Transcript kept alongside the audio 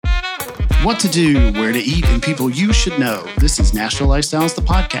What to do, where to eat, and people you should know. This is Nashville Lifestyles, the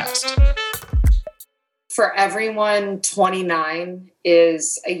podcast. For everyone, 29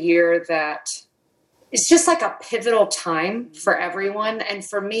 is a year that it's just like a pivotal time for everyone. And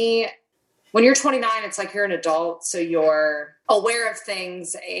for me, when you're 29, it's like you're an adult, so you're aware of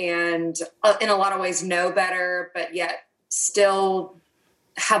things and in a lot of ways know better, but yet still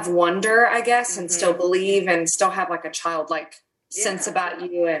have wonder, I guess, and still believe and still have like a childlike sense about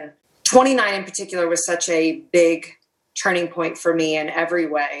you. And 29 in particular was such a big turning point for me in every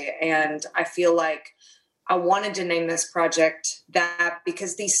way. And I feel like I wanted to name this project that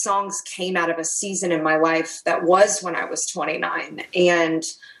because these songs came out of a season in my life that was when I was 29. And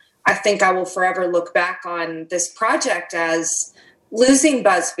I think I will forever look back on this project as losing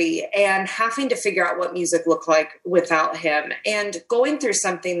Busby and having to figure out what music looked like without him and going through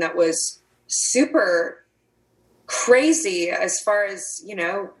something that was super crazy as far as, you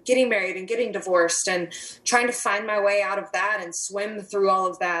know, getting married and getting divorced and trying to find my way out of that and swim through all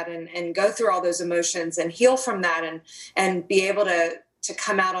of that and go through all those emotions and heal from that and be able to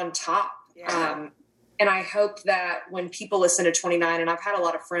come out on top. Yeah. And I hope that when people listen to 29, and I've had a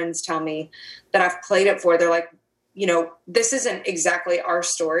lot of friends tell me that I've played it for, they're like, you know, this isn't exactly our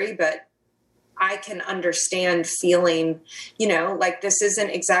story, but I can understand feeling, you know, like this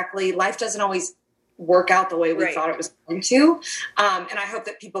isn't exactly, life doesn't always work out the way we thought it was going to. And I hope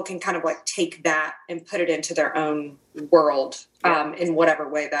that people can kind of like take that and put it into their own world in whatever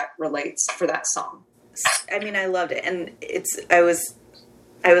way that relates for that song. I mean, I loved it. And I was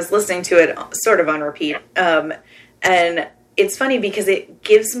listening to it sort of on repeat. And it's funny because it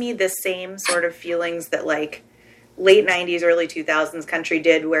gives me the same sort of feelings that like late 90s, early 2000s country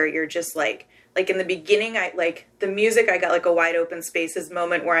did, where you're just like in the beginning, I like the music, I got like a wide open spaces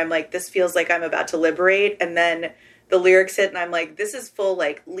moment where I'm like, this feels like I'm about to liberate. And then the lyrics hit and I'm like, this is full,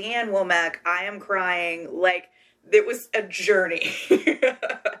 like Leanne Womack, I am crying. Like it was a journey. It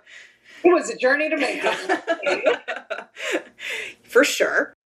was a journey to make it. For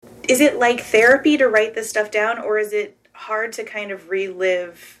sure. Is it like therapy to write this stuff down, or is it hard to kind of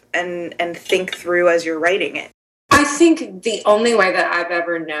relive and think through as you're writing it? I think the only way that I've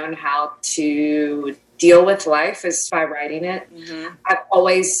ever known how to deal with life is by writing it. Mm-hmm. I've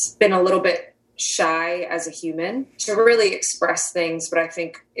always been a little bit shy as a human to really express things, but I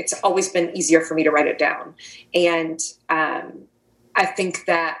think it's always been easier for me to write it down. And I think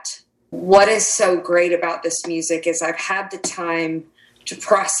that what is so great about this music is I've had the time to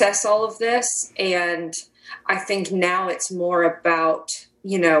process all of this. And I think now it's more about,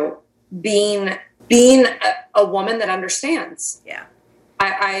 you know, being a woman that understands. Yeah.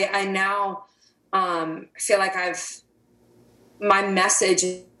 I now feel like my message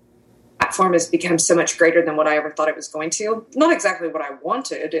platform has become so much greater than what I ever thought it was going to. Not exactly what I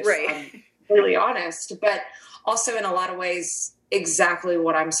wanted, if I'm really honest, but also in a lot of ways exactly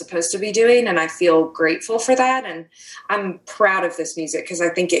what I'm supposed to be doing. And I feel grateful for that. And I'm proud of this music because I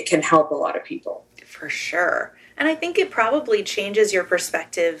think it can help a lot of people. For sure. And I think it probably changes your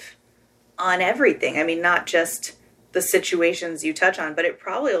perspective on everything. I mean, not just the situations you touch on, but it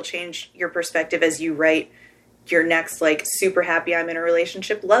probably will change your perspective as you write your next, like, super happy I'm in a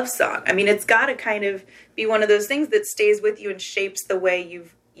relationship love song. I mean, it's got to kind of be one of those things that stays with you and shapes the way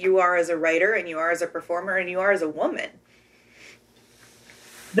you are as a writer and you are as a performer and you are as a woman.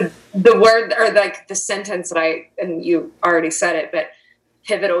 The word, or like the sentence that and you already said it, but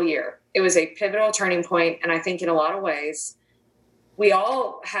pivotal year. It was a pivotal turning point. And I think in a lot of ways, we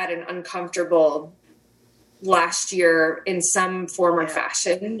all had an uncomfortable last year in some form or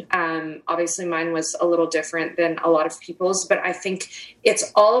fashion. Obviously mine was a little different than a lot of people's, but I think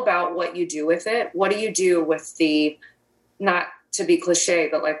it's all about what you do with it. What do you do with not to be cliche,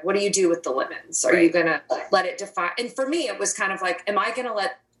 but like, what do you do with the lemons? Are you going to let it define? And for me, it was kind of like, am I going to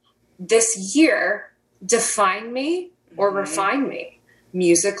let this year define me or refine me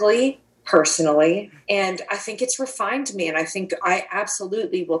musically, personally? And I think it's refined me. And I think I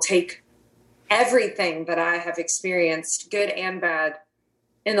absolutely will take everything that I have experienced, good and bad,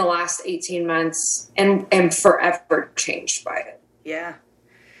 in the last 18 months and am forever changed by it. Yeah.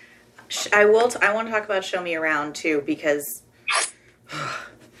 I want to talk about Show Me Around too, because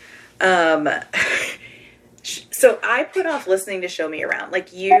so I put off listening to Show Me Around.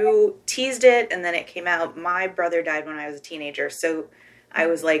 Like, you teased it and then it came out. My brother died when I was a teenager, so I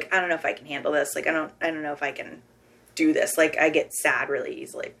was like, I don't know if I can handle this. Like, I don't know if I can do this. Like, I get sad really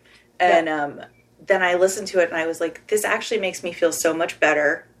easily. And then I listened to it and I was like, this actually makes me feel so much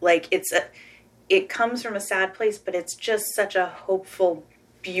better. Like, it comes from a sad place, but it's just such a hopeful,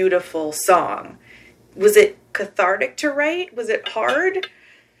 beautiful song. Was it cathartic to write? Was it hard?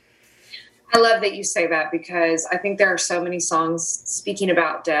 I love that you say that, because I think there are so many songs speaking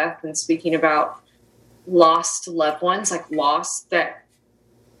about death and speaking about lost loved ones, like lost, that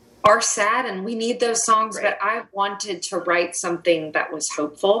are sad, and we need those songs. Right. But I wanted to write something that was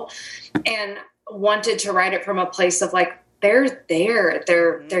hopeful, and wanted to write it from a place of like, they're there.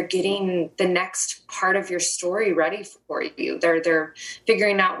 They're getting the next part of your story ready for you. They're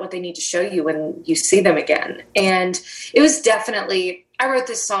figuring out what they need to show you when you see them again. And it was definitely, I wrote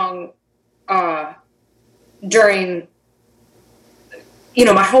this song during,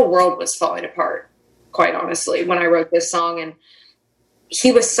 my whole world was falling apart, quite honestly, when I wrote this song. And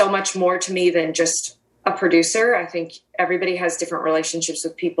he was so much more to me than just a producer. I think everybody has different relationships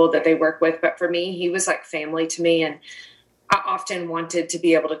with people that they work with. But for me, he was like family to me. And I often wanted to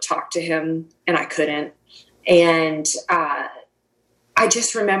be able to talk to him, and I couldn't. And I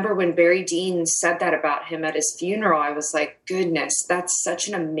just remember when Barry Dean said that about him at his funeral, I was like, goodness, that's such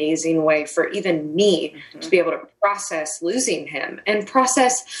an amazing way for even me to be able to process losing him and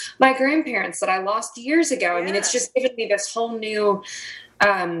process my grandparents that I lost years ago. Yeah. I mean, it's just given me this whole new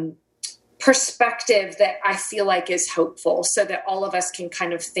perspective that I feel like is hopeful, so that all of us can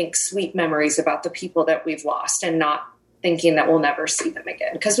kind of think sweet memories about the people that we've lost, and not thinking that we'll never see them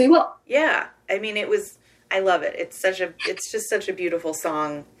again, because we will. Yeah. I mean, I love it. It's just such a beautiful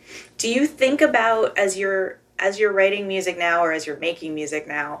song. Do you think about, as you're writing music now, or as you're making music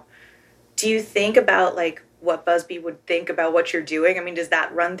now, do you think about like what Busby would think about what you're doing? I mean, does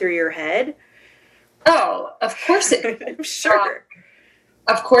that run through your head? Oh, of course it. I'm sure.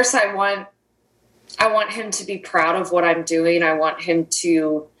 Of course I want him to be proud of what I'm doing. I want him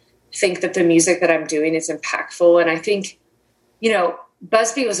to think that the music that I'm doing is impactful. And I think,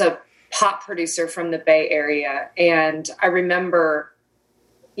 Busby was a pop producer from the Bay Area. And I remember,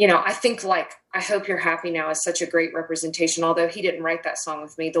 I think like I Hope You're Happy Now is such a great representation. Although he didn't write that song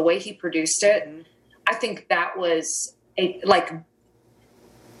with me, the way he produced it, I think that was I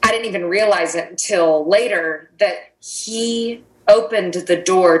didn't even realize it until later that he opened the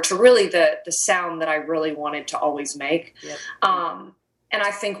door to really the sound that I really wanted to always make. Yep. And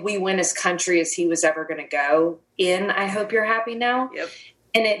I think We Win as country as he was ever going to go in I Hope You're Happy Now. Yep.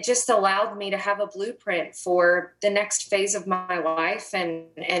 And it just allowed me to have a blueprint for the next phase of my life. And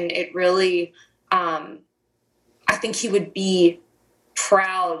it really, I think he would be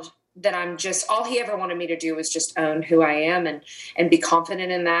proud that I'm just, all he ever wanted me to do was just own who I am and be confident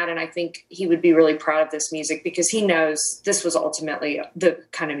in that. And I think he would be really proud of this music, because he knows this was ultimately the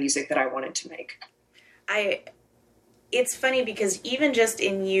kind of music that I wanted to make. It's funny because even just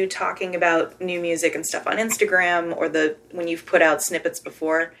in you talking about new music and stuff on Instagram, or when you've put out snippets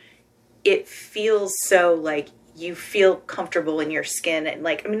before, it feels so like you feel comfortable in your skin. And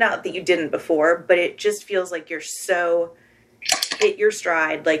like, I mean, not that you didn't before, but it just feels like you're so hit your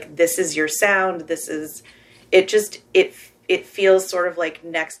stride. Like, this is your sound. It feels sort of like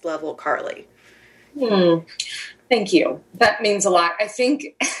next level Carly. Thank you. That means a lot. I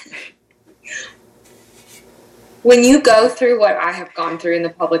think when you go through what I have gone through in the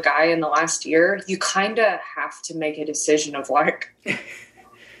public eye in the last year, you kind of have to make a decision of like,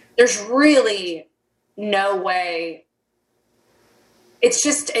 there's really no way. It's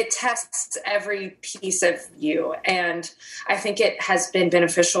just, it tests every piece of you. And I think it has been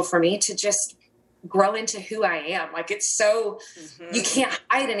beneficial for me to just grow into who I am. Like, it's so, you can't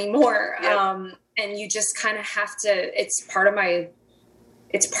hide anymore. Yep. And you just kind of have to, it's part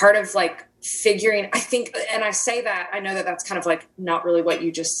of like figuring, I think, and I say that, I know that that's kind of like not really what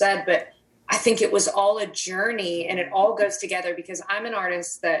you just said, but I think it was all a journey, and it all goes together, because I'm an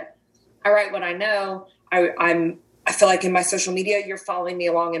artist that I write what I know. I feel like in my social media, you're following me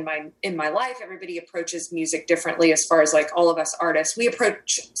along in my life. Everybody approaches music differently, as far as like all of us artists. We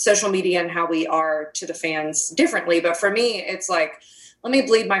approach social media and how we are to the fans differently. But for me, it's like, let me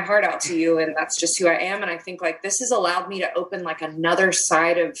bleed my heart out to you. And that's just who I am. And I think like this has allowed me to open like another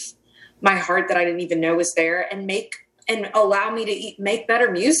side of my heart that I didn't even know was there, and allow me to make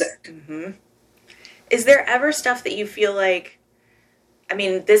better music. Mm-hmm. Is there ever stuff that you feel like, I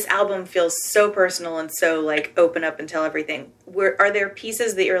mean, this album feels so personal and so like open up and tell everything. Are there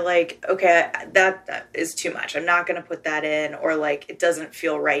pieces that you're like, okay, that is too much, I'm not going to put that in, or like it doesn't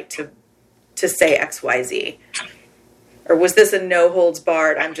feel right to say XYZ? Or was this a no holds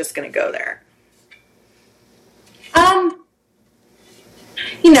barred, I'm just going to go there?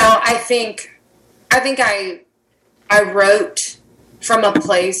 I wrote from a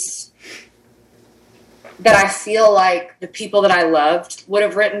place that I feel like the people that I loved would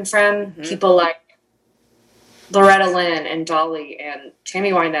have written from. Mm-hmm. People like Loretta Lynn and Dolly and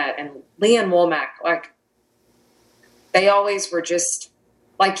Tammy Wynette and Leanne Womack. Like, they always were just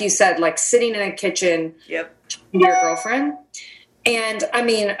like you said, like sitting in a kitchen Yep. with your girlfriend. And I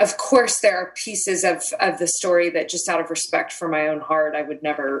mean, of course, there are pieces of the story that just out of respect for my own heart, I would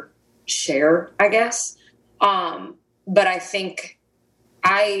never share, I guess. But I think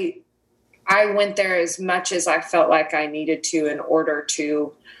I went there as much as I felt like I needed to in order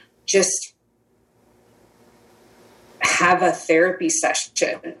to just have a therapy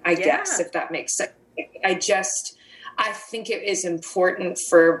session, I guess, if that makes sense. I think it is important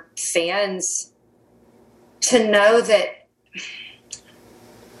for fans to know that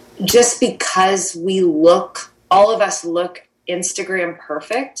just because all of us look Instagram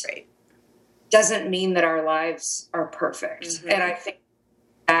perfect, right, doesn't mean that our lives are perfect. Mm-hmm. And I think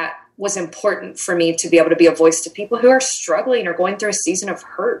that was important for me to be able to be a voice to people who are struggling or going through a season of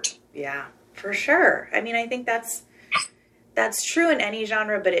hurt. Yeah, for sure. I mean, I think that's true in any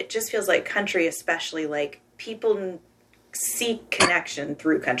genre, but it just feels like country, especially, like people seek connection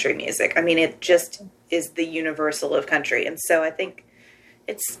through country music. I mean, it just is the universal of country. And so I think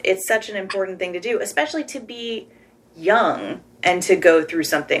it's such an important thing to do, especially to be young and to go through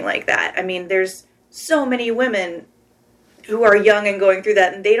something like that. I mean, there's so many women who are young and going through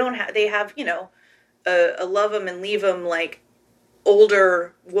that, and they have, you know, a love 'em and leave 'em, like,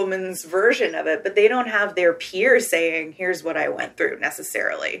 older woman's version of it, but they don't have their peers saying, here's what I went through,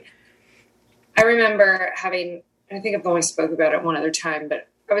 necessarily. I remember I think I've only spoke about it one other time, but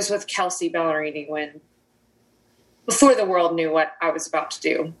I was with Kelsey Ballerini before the world knew what I was about to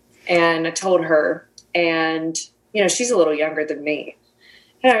do. And I told her, and, you know, she's a little younger than me.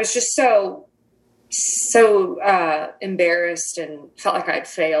 And I was just so embarrassed and felt like I'd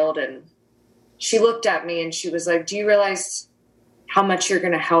failed. And she looked at me and she was like, do you realize how much you're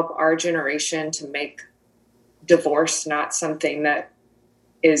going to help our generation to make divorce not something that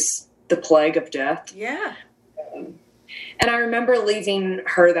is the plague of death? Yeah. And I remember leaving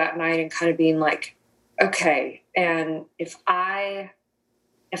her that night and kind of being like, okay, and if I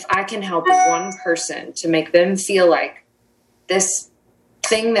can help one person to make them feel like this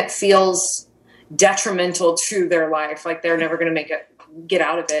thing that feels detrimental to their life, like they're never going to get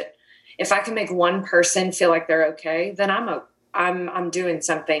out of it, if I can make one person feel like they're okay, then I'm doing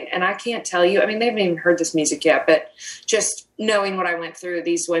something. And I can't tell you, I mean, they haven't even heard this music yet, but just knowing what I went through,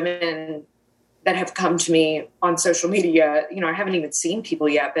 these women that have come to me on social media, you know, I haven't even seen people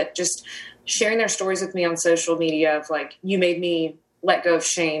yet, but just sharing their stories with me on social media of like, you made me let go of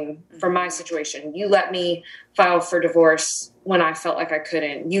shame from my situation. You let me file for divorce when I felt like I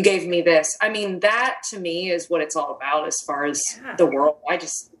couldn't. You gave me this. I mean, that to me is what it's all about as far as the world.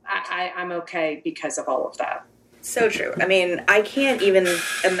 I'm okay because of all of that. So true. I mean, I can't even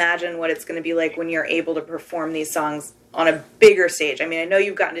imagine what it's going to be like when you're able to perform these songs on a bigger stage. I mean, I know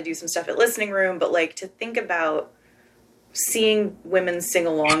you've gotten to do some stuff at Listening Room, but like to think about seeing women sing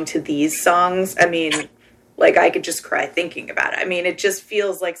along to these songs, I mean, like I could just cry thinking about it. I mean, it just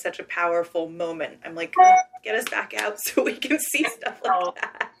feels like such a powerful moment. I'm like, get us back out so we can see stuff like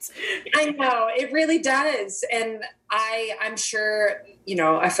that. I know, it really does. And I'm sure, you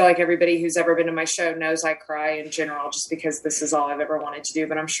know, I feel like everybody who's ever been to my show knows I cry in general just because this is all I've ever wanted to do.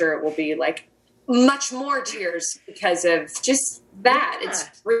 But I'm sure it will be like much more tears because of just that. Yeah. It's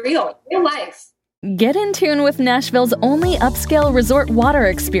real life. Get in tune with Nashville's only upscale resort water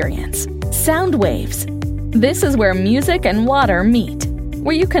experience, Sound Waves. This is where music and water meet,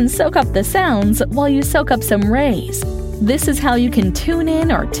 where you can soak up the sounds while you soak up some rays. This is how you can tune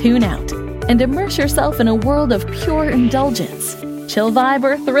in or tune out and immerse yourself in a world of pure indulgence. Chill vibe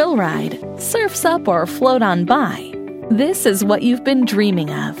or thrill ride, surfs up or float on by. This is what you've been dreaming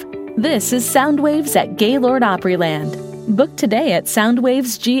of. This is Sound Waves at Gaylord Opryland. Book today at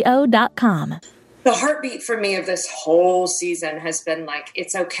soundwavesgo.com. The heartbeat for me of this whole season has been like,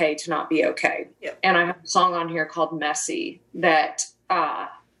 it's okay to not be okay. Yep. And I have a song on here called Messy that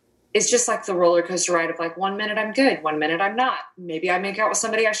is just like the roller coaster ride of like 1 minute I'm good, 1 minute I'm not. Maybe I make out with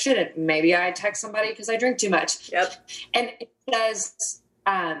somebody I shouldn't. Maybe I text somebody because I drink too much. Yep. And it says,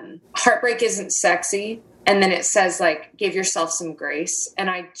 heartbreak isn't sexy. And then it says like, give yourself some grace. And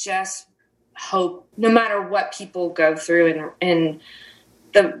I just hope no matter what people go through and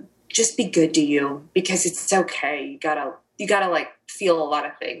just be good to you because it's okay. You gotta like feel a lot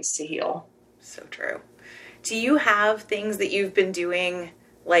of things to heal. So true. Do you have things that you've been doing,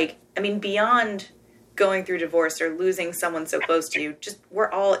 like, I mean, beyond going through divorce or losing someone so close to you, just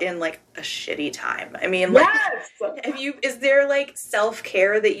we're all in like a shitty time. I mean, like, yes! is there like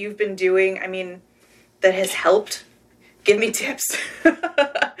self-care that you've been doing? I mean, that has helped? Give me tips.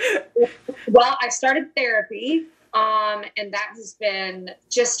 Well, I started therapy. And that has been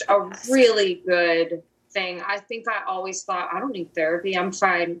just a really good thing. I think I always thought, I don't need therapy. I'm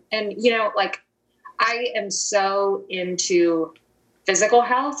fine. And, you know, like I am so into physical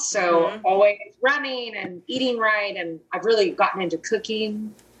health. So always running and eating right. And I've really gotten into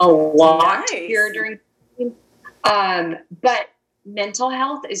cooking a lot here during, but mental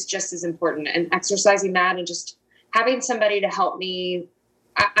health is just as important, and exercising that and just having somebody to help me.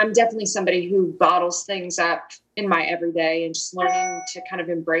 I'm definitely somebody who bottles things up in my everyday, and just learning to kind of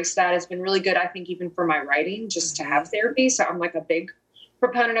embrace that has been really good. I think even for my writing, just to have therapy. So I'm like a big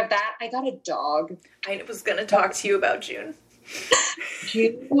proponent of that. I got a dog. I was going to talk to you about June.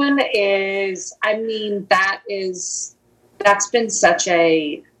 June is, I mean, that's been such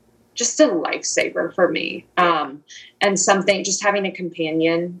just a lifesaver for me. And something, just having a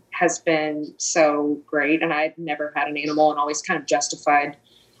companion has been so great. And I've never had an animal and always kind of justified,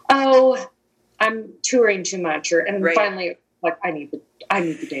 oh, I'm touring too much. And finally, like, I need the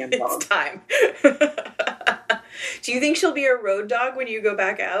damn dog. It's time. Do you think she'll be a road dog when you go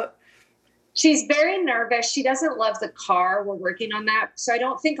back out? She's very nervous. She doesn't love the car. We're working on that. So I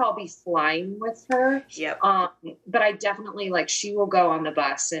don't think I'll be flying with her. Yep. But I definitely, like, she will go on the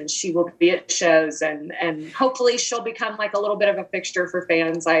bus and she will be at shows, and hopefully she'll become like a little bit of a fixture for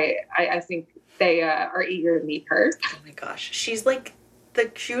fans. I think they are eager to meet her. Oh my gosh. She's like the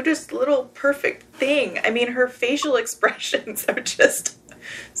cutest little perfect thing. I mean, her facial expressions are just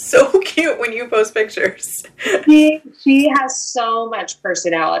so cute when you post pictures. She has so much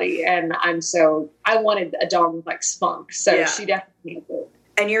personality, and I wanted a dog with like spunk, so she definitely has it.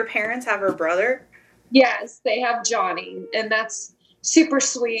 And your parents have her brother? Yes, they have Johnny, and that's super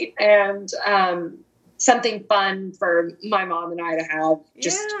sweet and something fun for my mom and I to have.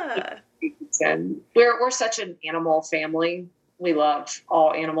 And we're such an animal family. We love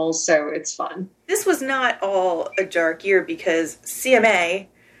all animals, so it's fun. This was not all a dark year because CMA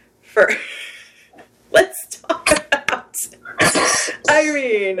let's talk about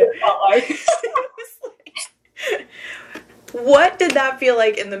Irene. What did that feel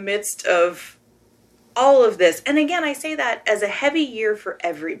like in the midst of all of this? And again, I say that as a heavy year for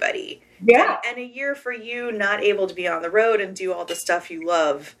everybody. Yeah. And a year for you not able to be on the road and do all the stuff you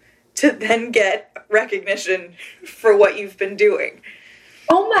love, to then get recognition for what you've been doing.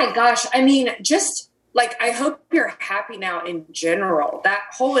 Oh my gosh. I mean, just like, I hope you're happy now in general. That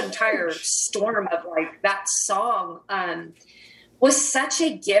whole entire storm of like that song was such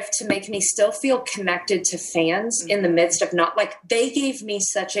a gift to make me still feel connected to fans in the midst of not, like, they gave me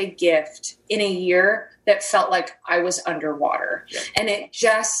such a gift in a year that felt like I was underwater. Yeah. And it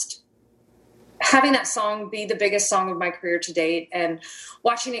just, having that song be the biggest song of my career to date, and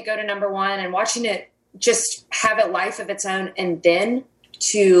watching it go to number one, and watching it just have a life of its own, and then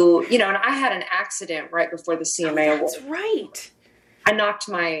to, you know, and I had an accident right before the CMA Award. That's right. I knocked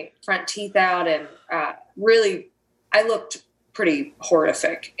my front teeth out, and really, I looked pretty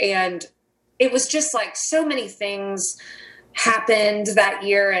horrific. And it was just like so many things happened that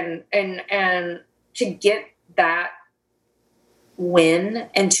year, and to get that win,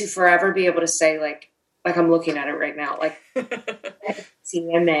 and to forever be able to say, like I'm looking at it right now, like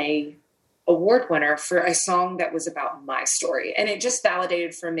CMA award winner for a song that was about my story. And it just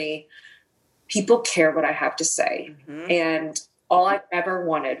validated for me, people care what I have to say. Mm-hmm. And all I ever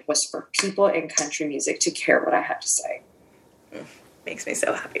wanted was for people in country music to care what I had to say. Makes me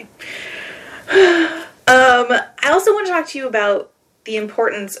so happy. I also want to talk to you about the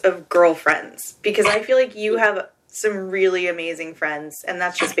importance of girlfriends, because I feel like you have some really amazing friends, and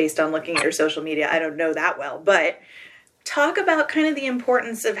that's just based on looking at your social media. I don't know that well, but talk about kind of the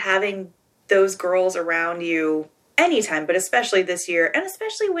importance of having those girls around you anytime, but especially this year, and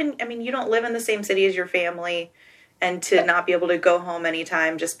especially when, I mean, you don't live in the same city as your family, and to not be able to go home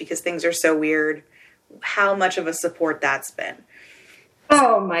anytime just because things are so weird, how much of a support that's been.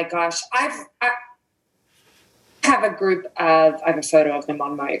 Oh my gosh. I have a group of, I have a photo of them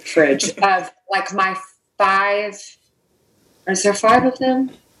on my fridge of like my 5, is there 5 of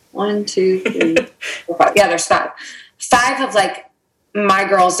them? 1, 2, 3, 4, 5. Yeah, there's 5. 5 of like my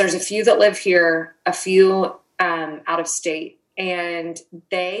girls. There's a few that live here, a few out of state, and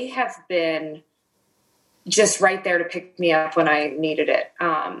they have been just right there to pick me up when I needed it.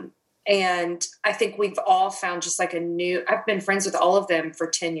 And I think we've all found just like I've been friends with all of them for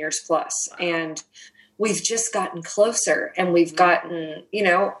 10 years plus. Wow. And we've just gotten closer, and we've gotten, you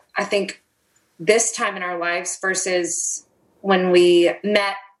know, I think this time in our lives versus when we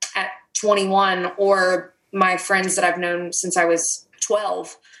met at 21, or my friends that I've known since I was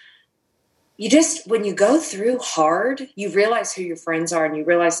 12, you just, when you go through hard, you realize who your friends are and you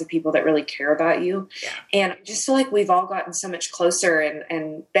realize the people that really care about you. Yeah. And I just feel like we've all gotten so much closer,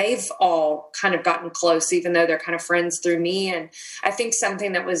 and they've all kind of gotten close, even though they're kind of friends through me. And I think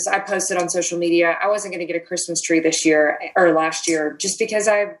something that I posted on social media, I wasn't going to get a Christmas tree this year or last year just because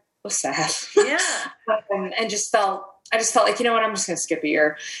I was sad. Yeah. And I just felt like, you know what, I'm just going to skip a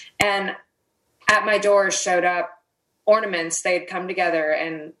year. And at my door showed up ornaments. They had come together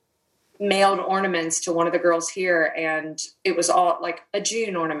and mailed ornaments to one of the girls here, and it was all like a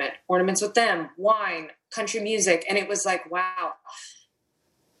June ornaments with them, wine, country music, and it was like, wow,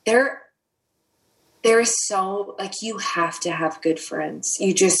 there is so, like, you have to have good friends.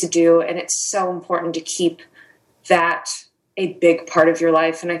 You just do, and it's so important to keep that a big part of your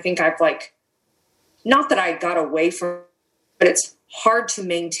life. And I think I've not that I got away from, but it's hard to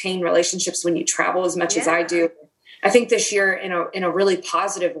maintain relationships when you travel as much as I do. I think this year, in a really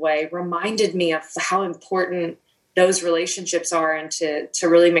positive way, reminded me of how important those relationships are, and to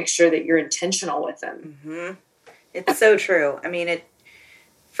really make sure that you're intentional with them. Mm-hmm. It's so true. I mean,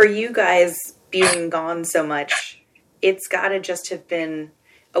 for you guys being gone so much, it's got to just have been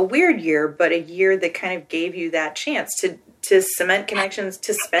a weird year, but a year that kind of gave you that chance to cement connections,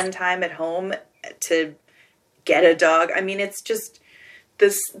 to spend time at home, to get a dog. I mean, it's just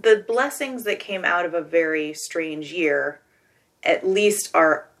the blessings that came out of a very strange year, at least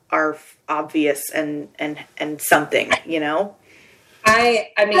are obvious and something, you know? I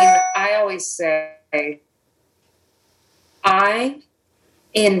mean, I always say,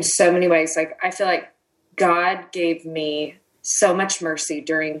 in so many ways, like, I feel like God gave me so much mercy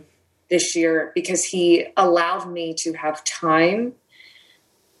during this year because he allowed me to have time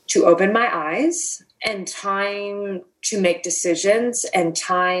to open my eyes, and time to make decisions, and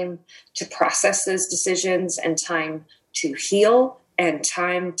time to process those decisions, and time to heal, and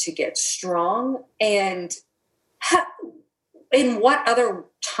time to get strong. And in what other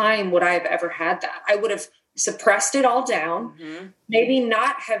time would I have ever had that? I would have suppressed it all down, maybe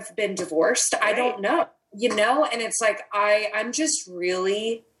not have been divorced. Right. I don't know, and it's like, I'm just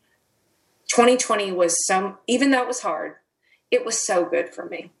really, 2020 was even though it was hard, it was so good for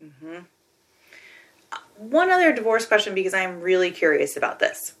me. Mm-hmm. One other divorce question, because I'm really curious about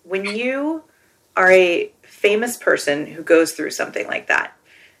this. When you are a famous person who goes through something like that,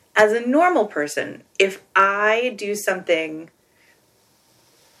 as a normal person, if I do something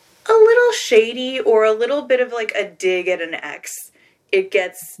a little shady or a little bit of like a dig at an ex, it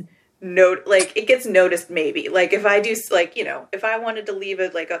gets noticed maybe. Like if I do, like, if I wanted to leave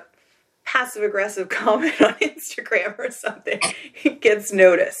a passive aggressive comment on Instagram or something, it gets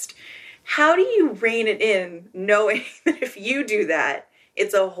noticed. How do you rein it in, knowing that if you do that,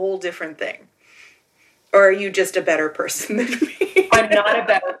 it's a whole different thing? Or are you just a better person than me? I'm not a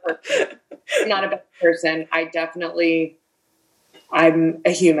better person. I'm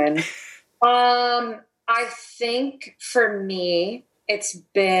a human. I think for me, it's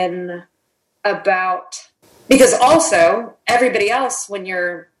been about, because also everybody else, when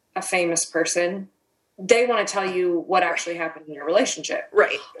you're a famous person, they want to tell you what actually happened in your relationship.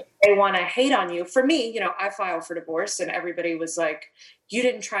 Right. They want to hate on you. For me, I filed for divorce and everybody was like, you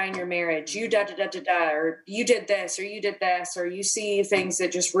didn't try in your marriage, you or you did this, or you did this, or you see things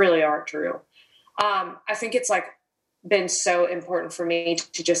that just really aren't true. I think it's been so important for me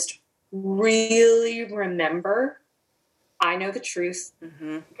to just really remember, I know the truth.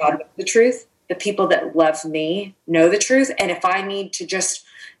 Mm-hmm. God knows the truth. The people that love me know the truth. And if I need to just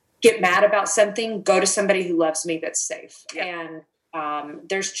get mad about something, go to somebody who loves me that's safe. Yep. And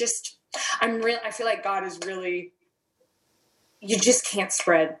there's just, I feel like God is really, you just can't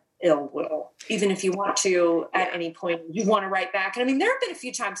spread ill will, even if you want to at any point. You want to write back. And I mean, there have been a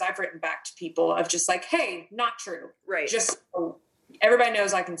few times I've written back to people of just like, hey, not true. Right. Just so everybody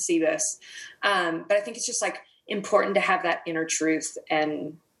knows I can see this. But I think it's just important to have that inner truth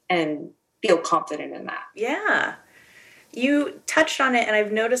and feel confident in that. Yeah. You touched on it, and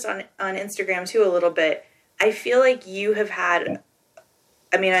I've noticed on Instagram too a little bit. I feel like you have had,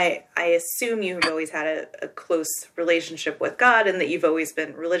 I assume you have always had a close relationship with God and that you've always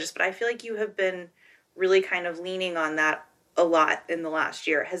been religious, but I feel like you have been really kind of leaning on that a lot in the last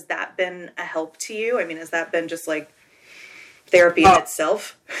year. Has that been a help to you? I mean, has that been just therapy in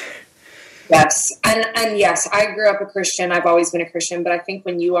itself? Yes. And yes, I grew up a Christian. I've always been a Christian, but I think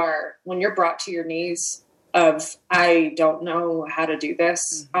when you're brought to your knees of, I don't know how to do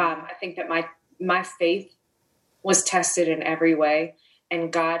this. Mm-hmm. I think that my faith was tested in every way,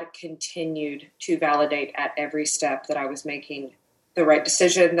 and God continued to validate at every step that I was making the right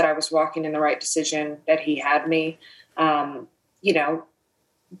decision, that I was walking in the right decision, that he had me.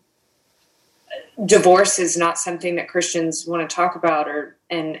 divorce is not something that Christians want to talk about,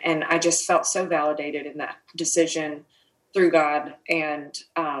 and I just felt so validated in that decision through God, and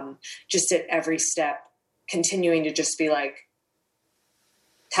just at every step continuing to just be like,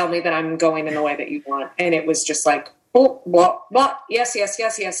 tell me that I'm going in the way that you want. And it was just like, oh, blah, blah, yes.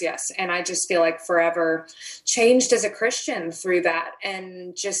 And I just feel like forever changed as a Christian through that,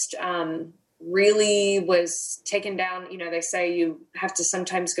 and just really was taken down. They say you have to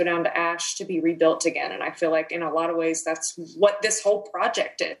sometimes go down to ash to be rebuilt again. And I feel like in a lot of ways, that's what this whole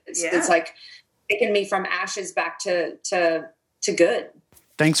project is. Yeah. It's like taking me from ashes back to good.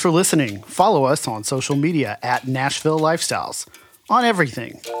 Thanks for listening. Follow us on social media at Nashville Lifestyles on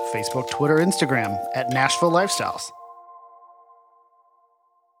everything: Facebook, Twitter, Instagram at Nashville Lifestyles.